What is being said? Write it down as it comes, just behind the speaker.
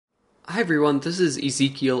Hi everyone, this is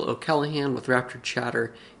Ezekiel O'Callahan with Raptor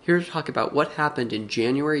Chatter, here to talk about what happened in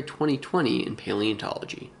January 2020 in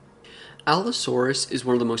paleontology. Allosaurus is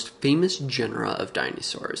one of the most famous genera of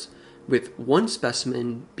dinosaurs, with one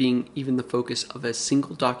specimen being even the focus of a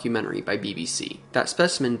single documentary by BBC, that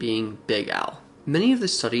specimen being Big Al. Many of the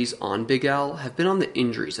studies on Big Al have been on the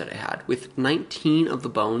injuries that it had, with 19 of the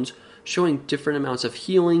bones showing different amounts of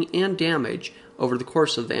healing and damage over the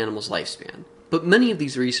course of the animal's lifespan. But many of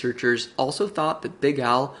these researchers also thought that Big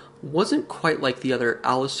Al wasn't quite like the other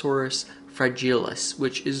Allosaurus fragilis,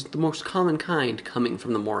 which is the most common kind coming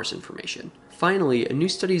from the Morrison Formation. Finally, a new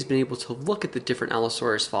study has been able to look at the different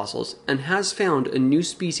Allosaurus fossils and has found a new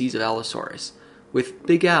species of Allosaurus, with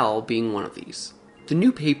Big Al being one of these. The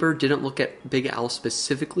new paper didn't look at Big Al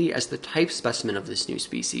specifically as the type specimen of this new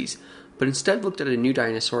species, but instead looked at a new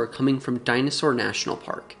dinosaur coming from Dinosaur National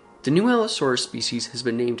Park. The new Allosaurus species has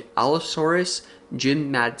been named Allosaurus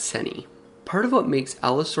jimmadseni. Part of what makes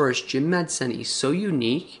Allosaurus jimmadseni so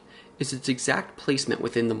unique is its exact placement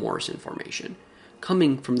within the Morrison Formation,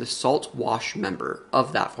 coming from the salt wash member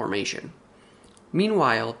of that formation.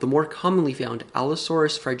 Meanwhile, the more commonly found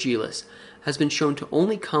Allosaurus fragilis has been shown to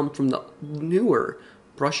only come from the newer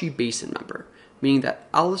brushy basin member, meaning that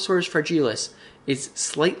Allosaurus fragilis is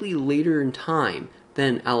slightly later in time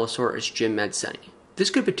than Allosaurus jimmadseni. This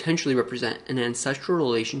could potentially represent an ancestral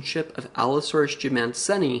relationship of Allosaurus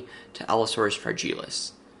jimmadseni to Allosaurus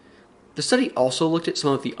fragilis. The study also looked at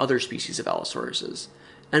some of the other species of Allosauruses,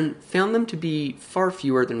 and found them to be far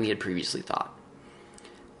fewer than we had previously thought.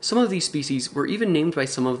 Some of these species were even named by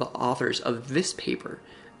some of the authors of this paper,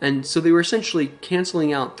 and so they were essentially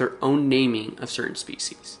canceling out their own naming of certain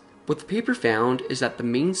species. What the paper found is that the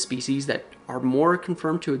main species that are more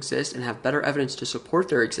confirmed to exist and have better evidence to support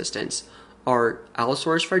their existence are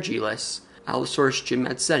Allosaurus fragilis, Allosaurus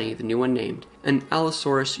jimmadseni, the new one named, and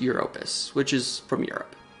Allosaurus europus, which is from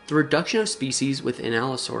Europe. The reduction of species within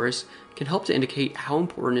Allosaurus can help to indicate how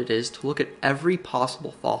important it is to look at every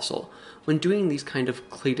possible fossil when doing these kind of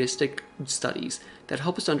cladistic studies that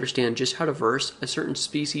help us understand just how diverse a certain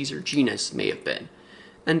species or genus may have been,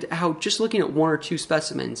 and how just looking at one or two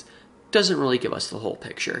specimens doesn't really give us the whole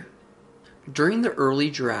picture. During the early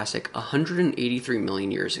Jurassic 183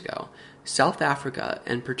 million years ago, South Africa,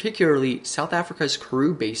 and particularly South Africa's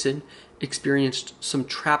Karoo Basin, experienced some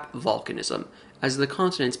trap volcanism as the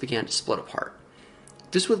continents began to split apart.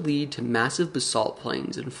 This would lead to massive basalt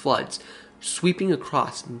plains and floods sweeping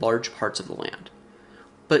across large parts of the land.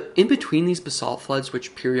 But in between these basalt floods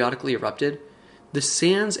which periodically erupted, the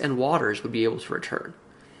sands and waters would be able to return.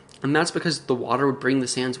 And that's because the water would bring the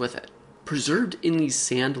sands with it. Preserved in these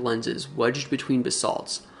sand lenses wedged between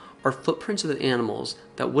basalts are footprints of the animals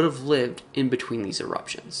that would have lived in between these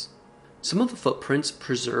eruptions. Some of the footprints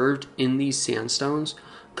preserved in these sandstones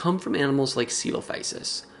come from animals like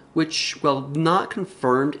Coelophysis, which, while not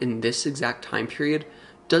confirmed in this exact time period,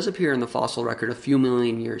 does appear in the fossil record a few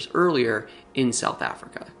million years earlier in South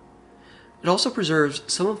Africa. It also preserves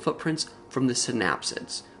some of the footprints from the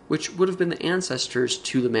synapsids, which would have been the ancestors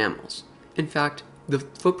to the mammals. In fact, the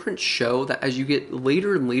footprints show that as you get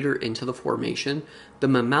later and later into the formation, the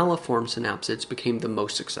mammaliform synapsids became the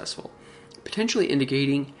most successful, potentially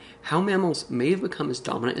indicating how mammals may have become as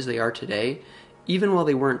dominant as they are today, even while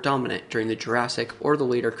they weren't dominant during the Jurassic or the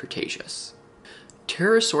later Cretaceous.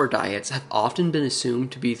 Pterosaur diets have often been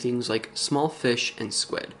assumed to be things like small fish and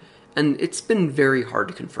squid, and it's been very hard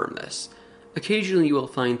to confirm this. Occasionally you will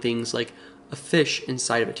find things like a fish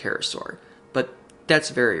inside of a pterosaur, but that's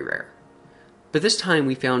very rare. But this time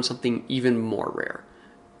we found something even more rare,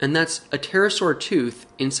 and that's a pterosaur tooth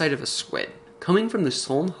inside of a squid. Coming from the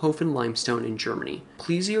Solnhofen limestone in Germany,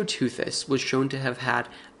 Plesioteuthis was shown to have had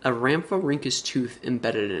a rhamphorhynchus tooth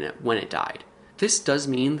embedded in it when it died. This does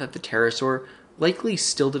mean that the pterosaur likely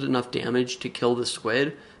still did enough damage to kill the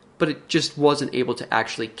squid, but it just wasn't able to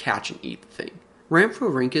actually catch and eat the thing.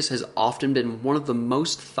 Rhamphorhynchus has often been one of the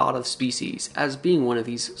most thought of species as being one of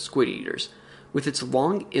these squid eaters, with its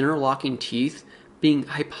long interlocking teeth being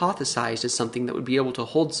hypothesized as something that would be able to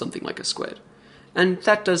hold something like a squid. And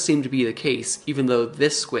that does seem to be the case, even though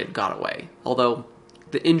this squid got away, although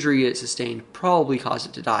the injury it sustained probably caused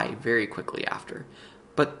it to die very quickly after.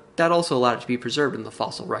 But that also allowed it to be preserved in the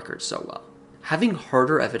fossil record so well. Having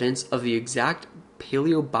harder evidence of the exact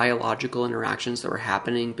paleobiological interactions that were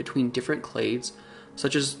happening between different clades,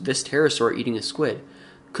 such as this pterosaur eating a squid,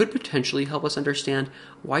 could potentially help us understand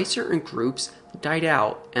why certain groups died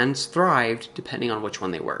out and thrived depending on which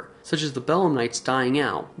one they were, such as the belemnites dying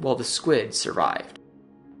out while the squid survived.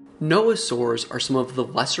 Noasaurs are some of the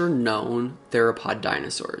lesser known theropod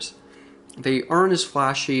dinosaurs. They aren't as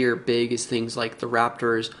flashy or big as things like the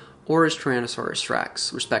raptors or as Tyrannosaurus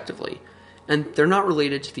rex, respectively, and they're not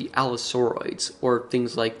related to the Allosaurids, or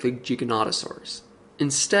things like the Giganotosaurs.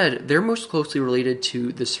 Instead, they're most closely related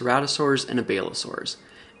to the Ceratosaurs and Abelisaurs,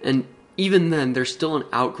 and even then, they're still an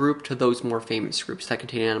outgroup to those more famous groups that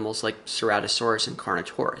contain animals like Ceratosaurus and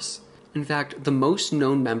Carnotaurus. In fact, the most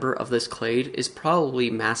known member of this clade is probably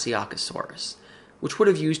Masiakasaurus, which would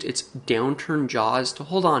have used its downturned jaws to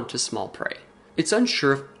hold on to small prey. It's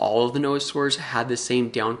unsure if all of the Noasaurs had the same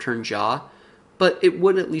downturned jaw, but it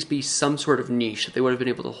would at least be some sort of niche that they would have been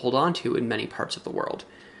able to hold on to in many parts of the world,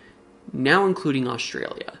 now including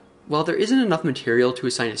Australia. While there isn't enough material to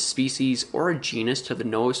assign a species or a genus to the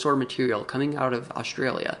Noasaur material coming out of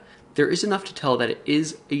Australia, there is enough to tell that it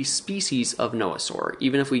is a species of Noasaur,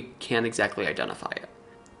 even if we can't exactly identify it.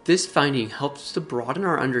 This finding helps to broaden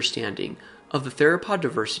our understanding of the theropod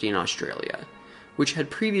diversity in Australia, which had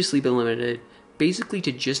previously been limited basically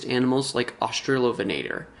to just animals like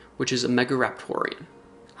Australovenator, which is a Megaraptorian.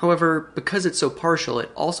 However, because it's so partial, it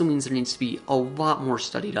also means there needs to be a lot more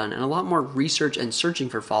study done and a lot more research and searching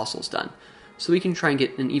for fossils done, so we can try and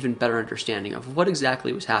get an even better understanding of what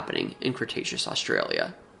exactly was happening in Cretaceous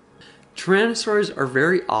Australia. Tyrannosaurs are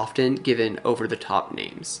very often given over-the-top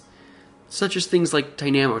names, such as things like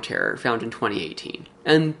Dynamoterror, found in 2018,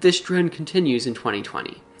 and this trend continues in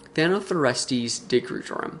 2020. Nanotyrannus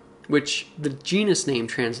digrutorum, which the genus name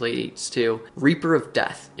translates to Reaper of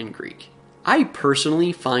Death in Greek. I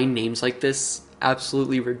personally find names like this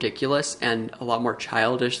absolutely ridiculous and a lot more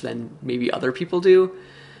childish than maybe other people do.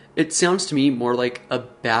 It sounds to me more like a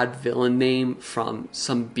bad villain name from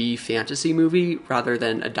some B fantasy movie rather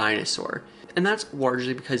than a dinosaur. And that's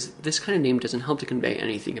largely because this kind of name doesn't help to convey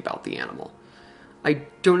anything about the animal. I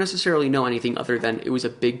don't necessarily know anything other than it was a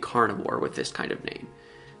big carnivore with this kind of name.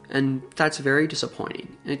 And that's very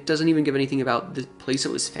disappointing. It doesn't even give anything about the place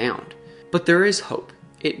it was found. But there is hope.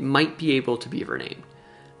 It might be able to be renamed.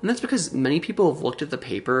 And that's because many people have looked at the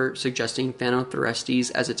paper suggesting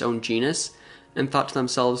Nanotyrannus as its own genus and thought to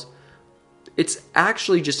themselves, it's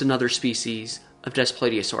actually just another species of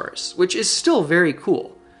Pterosaurs, which is still very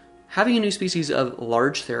cool. Having a new species of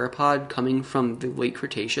large theropod coming from the late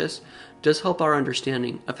Cretaceous does help our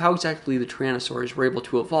understanding of how exactly the Tyrannosaurs were able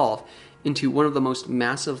to evolve into one of the most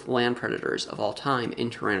massive land predators of all time in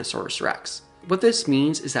Tyrannosaurus rex. What this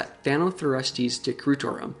means is that Nanotyrannus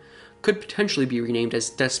digrutorum could potentially be renamed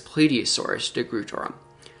as Pterosaurs digrutorum,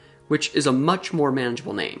 which is a much more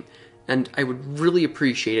manageable name, and I would really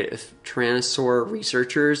appreciate it if Tyrannosaur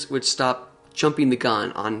researchers would stop jumping the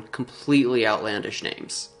gun on completely outlandish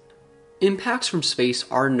names. Impacts from space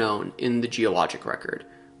are known in the geologic record,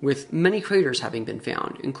 with many craters having been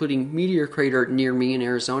found, including Meteor Crater near me in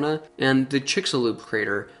Arizona and the Chicxulub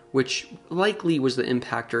crater, which likely was the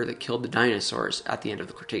impactor that killed the dinosaurs at the end of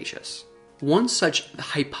the Cretaceous. One such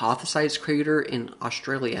hypothesized crater in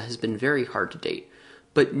Australia has been very hard to date,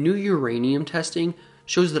 but new uranium testing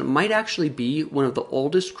shows that it might actually be one of the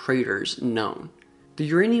oldest craters known. The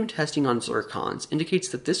uranium testing on zircons indicates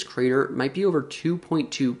that this crater might be over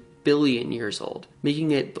 2.2 billion years old,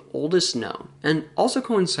 making it the oldest known, and also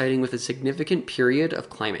coinciding with a significant period of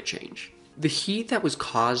climate change. The heat that was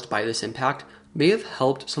caused by this impact may have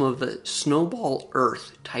helped some of the snowball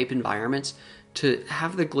Earth type environments to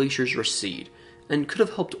have the glaciers recede, and could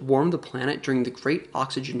have helped warm the planet during the Great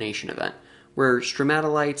Oxygenation Event, where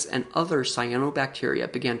stromatolites and other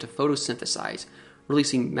cyanobacteria began to photosynthesize,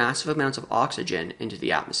 releasing massive amounts of oxygen into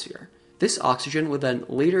the atmosphere. This oxygen would then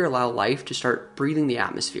later allow life to start breathing the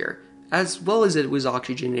atmosphere, as well as it was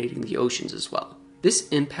oxygenating the oceans as well. This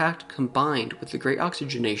impact, combined with the Great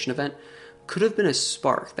Oxygenation Event, could have been a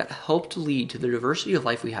spark that helped to lead to the diversity of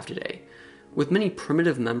life we have today, with many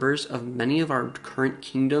primitive members of many of our current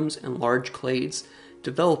kingdoms and large clades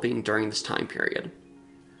developing during this time period.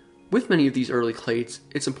 With many of these early clades,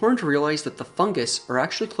 it's important to realize that the fungus are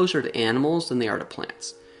actually closer to animals than they are to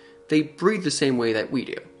plants. They breathe the same way that we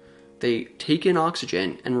do. They take in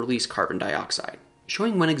oxygen and release carbon dioxide.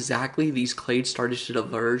 Showing when exactly these clades started to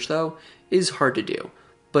diverge, though, is hard to do,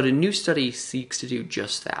 but a new study seeks to do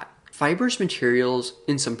just that. Fibrous materials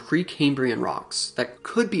in some Precambrian rocks that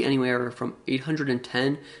could be anywhere from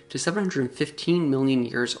 810 to 715 million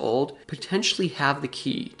years old potentially have the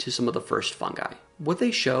key to some of the first fungi. What they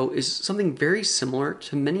show is something very similar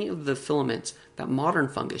to many of the filaments that modern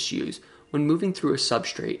fungus use when moving through a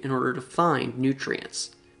substrate in order to find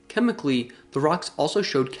nutrients. Chemically, the rocks also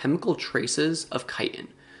showed chemical traces of chitin,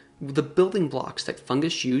 the building blocks that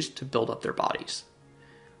fungus used to build up their bodies.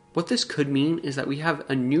 What this could mean is that we have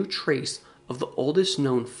a new trace of the oldest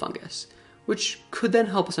known fungus, which could then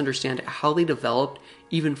help us understand how they developed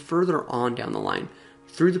even further on down the line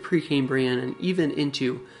through the Precambrian and even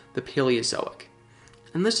into the Paleozoic.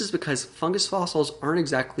 And this is because fungus fossils aren't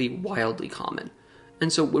exactly wildly common.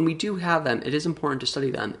 And so when we do have them, it is important to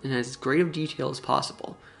study them in as great of detail as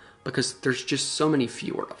possible, because there's just so many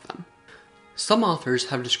fewer of them. Some authors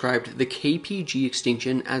have described the KPG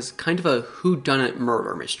extinction as kind of a whodunit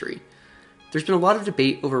murder mystery. There's been a lot of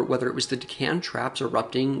debate over whether it was the Deccan traps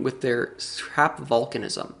erupting with their trap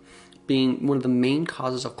volcanism being one of the main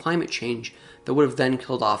causes of climate change that would have then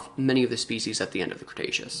killed off many of the species at the end of the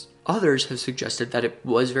Cretaceous. Others have suggested that it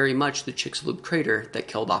was very much the Chicxulub crater that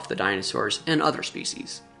killed off the dinosaurs and other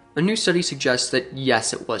species. A new study suggests that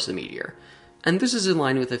yes, it was the meteor, and this is in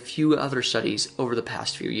line with a few other studies over the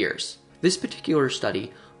past few years. This particular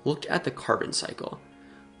study looked at the carbon cycle.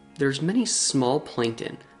 There's many small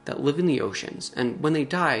plankton that live in the oceans, and when they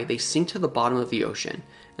die, they sink to the bottom of the ocean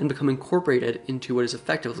and become incorporated into what is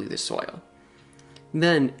effectively the soil.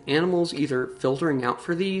 Then, animals either filtering out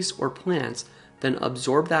for these or plants then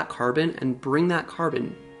absorb that carbon and bring that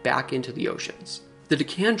carbon back into the oceans. The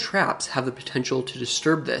Deccan traps have the potential to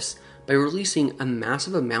disturb this by releasing a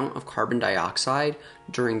massive amount of carbon dioxide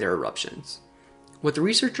during their eruptions. What the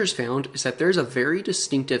researchers found is that there's a very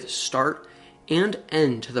distinctive start and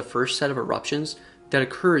end to the first set of eruptions that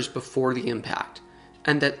occurs before the impact,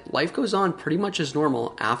 and that life goes on pretty much as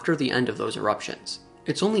normal after the end of those eruptions.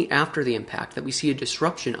 It's only after the impact that we see a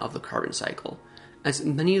disruption of the carbon cycle, as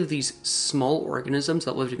many of these small organisms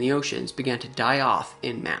that lived in the oceans began to die off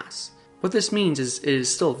en masse. What this means is it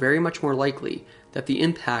is still very much more likely that the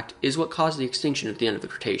impact is what caused the extinction at the end of the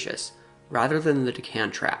Cretaceous, rather than the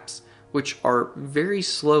Deccan traps, which are very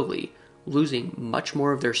slowly losing much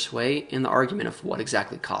more of their sway in the argument of what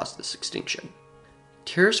exactly caused this extinction.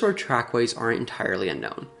 Pterosaur trackways aren't entirely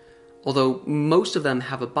unknown, although most of them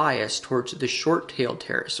have a bias towards the short-tailed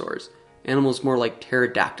pterosaurs, animals more like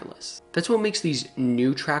Pterodactylus. That's what makes these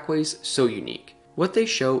new trackways so unique. What they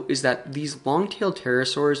show is that these long-tailed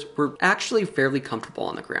pterosaurs were actually fairly comfortable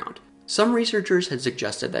on the ground. Some researchers had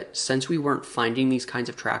suggested that since we weren't finding these kinds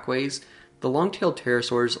of trackways, the long-tailed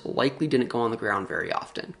pterosaurs likely didn't go on the ground very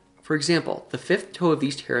often. For example, the fifth toe of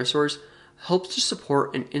these pterosaurs helps to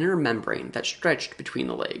support an inner membrane that stretched between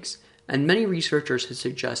the legs, and many researchers had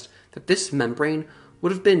suggested that this membrane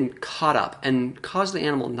would have been caught up and caused the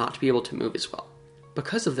animal not to be able to move as well.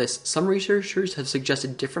 Because of this, some researchers have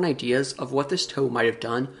suggested different ideas of what this toe might have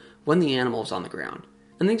done when the animal was on the ground.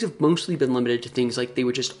 And things have mostly been limited to things like they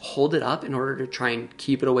would just hold it up in order to try and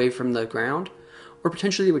keep it away from the ground, or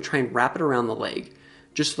potentially they would try and wrap it around the leg,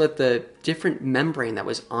 just so that the different membrane that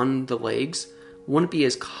was on the legs wouldn't be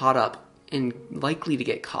as caught up and likely to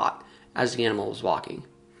get caught as the animal was walking.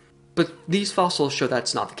 But these fossils show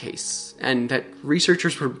that's not the case, and that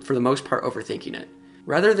researchers were, for the most part, overthinking it.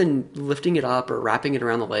 Rather than lifting it up or wrapping it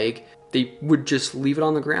around the leg, they would just leave it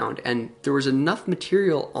on the ground, and there was enough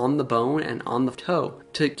material on the bone and on the toe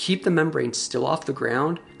to keep the membrane still off the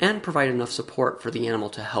ground and provide enough support for the animal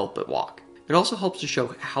to help it walk. It also helps to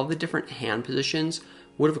show how the different hand positions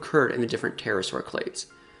would have occurred in the different pterosaur clades.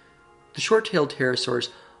 The short-tailed pterosaurs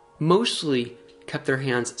mostly kept their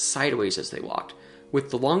hands sideways as they walked,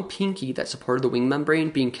 with the long pinky that supported the wing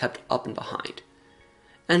membrane being kept up and behind.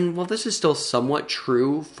 And while this is still somewhat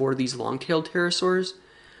true for these long-tailed pterosaurs,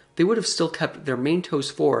 they would have still kept their main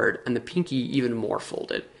toes forward and the pinky even more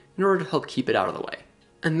folded in order to help keep it out of the way.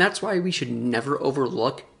 And that's why we should never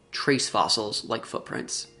overlook trace fossils like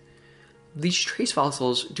footprints. These trace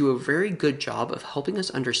fossils do a very good job of helping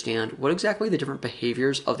us understand what exactly the different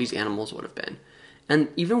behaviors of these animals would have been, and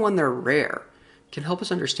even when they're rare, can help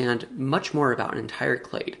us understand much more about an entire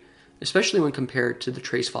clade, especially when compared to the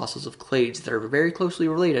trace fossils of clades that are very closely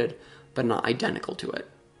related, but not identical to it.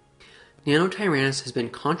 Nanotyrannus has been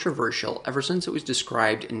controversial ever since it was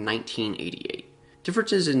described in 1988.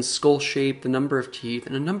 Differences in skull shape, the number of teeth,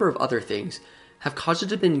 and a number of other things have caused it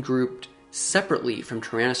to have been grouped separately from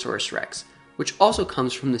Tyrannosaurus rex, which also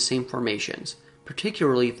comes from the same formations,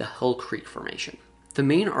 particularly the Hell Creek Formation. The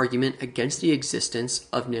main argument against the existence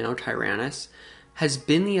of Nanotyrannus has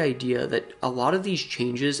been the idea that a lot of these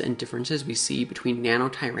changes and differences we see between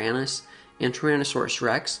Nanotyrannus and Tyrannosaurus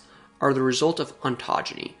rex are the result of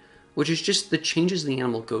ontogeny, which is just the changes the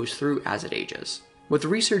animal goes through as it ages. What the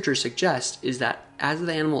researchers suggest is that as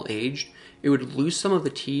the animal aged, it would lose some of the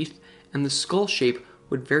teeth, and the skull shape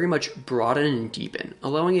would very much broaden and deepen,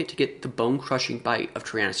 allowing it to get the bone-crushing bite of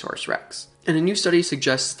Tyrannosaurus rex. And a new study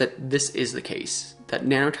suggests that this is the case, that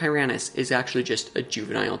Nanotyrannus is actually just a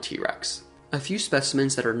juvenile T-Rex. A few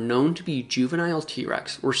specimens that are known to be juvenile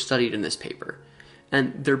T-Rex were studied in this paper,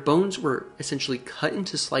 and their bones were essentially cut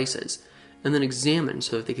into slices and then examined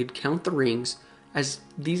so that they could count the rings, as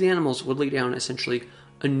these animals would lay down essentially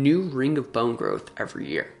a new ring of bone growth every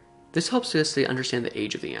year. This helps us to understand the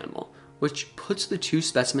age of the animal, which puts the two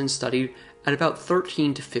specimens studied at about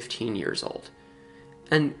 13 to 15 years old.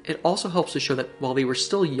 And it also helps to show that while they were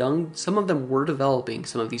still young, some of them were developing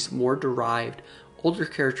some of these more derived, older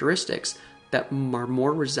characteristics that are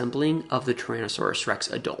more resembling of the Tyrannosaurus rex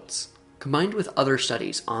adults. Combined with other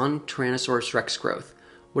studies on Tyrannosaurus rex growth,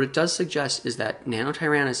 what it does suggest is that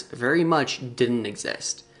Nanotyrannus very much didn't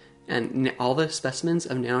exist, and all the specimens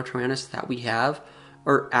of Nanotyrannus that we have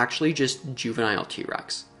are actually just juvenile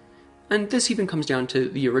T-Rex. And this even comes down to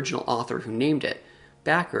the original author who named it,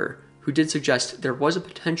 Backer, who did suggest there was a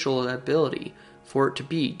potential ability for it to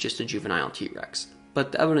be just a juvenile T-Rex,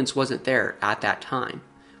 but the evidence wasn't there at that time,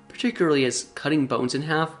 particularly as cutting bones in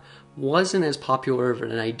half wasn't as popular of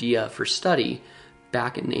an idea for study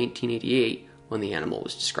back in 1888 when the animal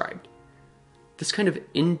was described. This kind of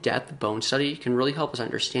in-depth bone study can really help us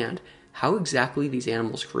understand how exactly these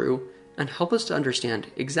animals grew and help us to understand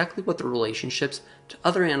exactly what the relationships to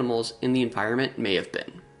other animals in the environment may have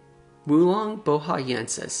been. Wulong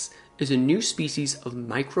bohaiensis is a new species of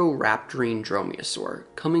microraptorine dromaeosaur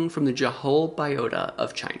coming from the Johol biota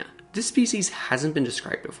of China. This species hasn't been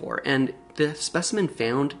described before, and the specimen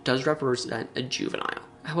found does represent a juvenile.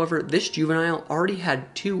 However, this juvenile already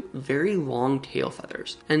had two very long tail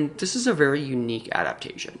feathers, and this is a very unique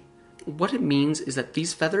adaptation. What it means is that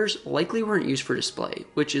these feathers likely weren't used for display,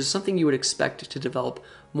 which is something you would expect to develop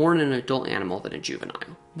more in an adult animal than a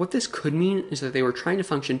juvenile. What this could mean is that they were trying to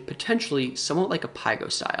function potentially somewhat like a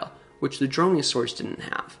pygostyle, which the dromaeosaurs didn't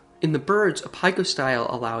have. In the birds, a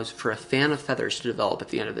pygostyle allows for a fan of feathers to develop at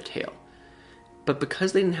the end of the tail. But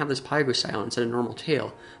because they didn't have this pygostyle instead of normal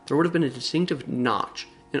tail, there would have been a distinctive notch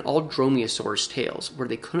in all dromaeosaurs' tails where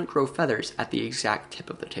they couldn't grow feathers at the exact tip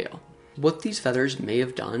of the tail. What these feathers may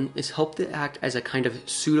have done is help to act as a kind of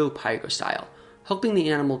pseudo-pygostyle, helping the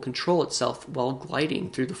animal control itself while gliding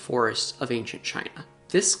through the forests of ancient China.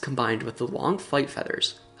 This, combined with the long flight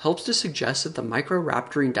feathers, helps to suggest that the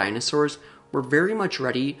microraptorine dinosaurs were very much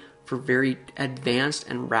ready for very advanced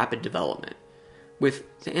and rapid development, with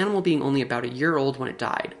the animal being only about a year old when it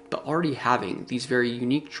died, but already having these very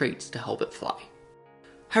unique traits to help it fly.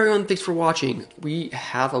 Hi everyone, thanks for watching. We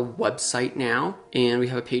have a website now, and we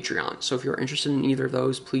have a Patreon, so if you're interested in either of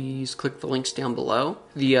those, please click the links down below.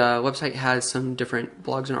 The website has some different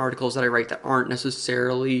blogs and articles that I write that aren't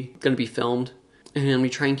necessarily going to be filmed, and we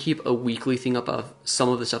try and keep a weekly thing up of some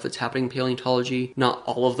of the stuff that's happening in paleontology. Not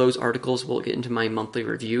all of those articles will get into my monthly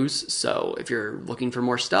reviews, so if you're looking for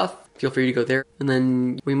more stuff, feel free to go there. And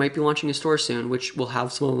then we might be launching a store soon, which will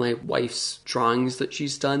have some of my wife's drawings that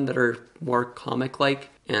she's done that are more comic-like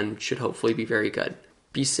and should hopefully be very good.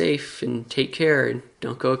 Be safe and take care and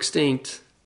don't go extinct.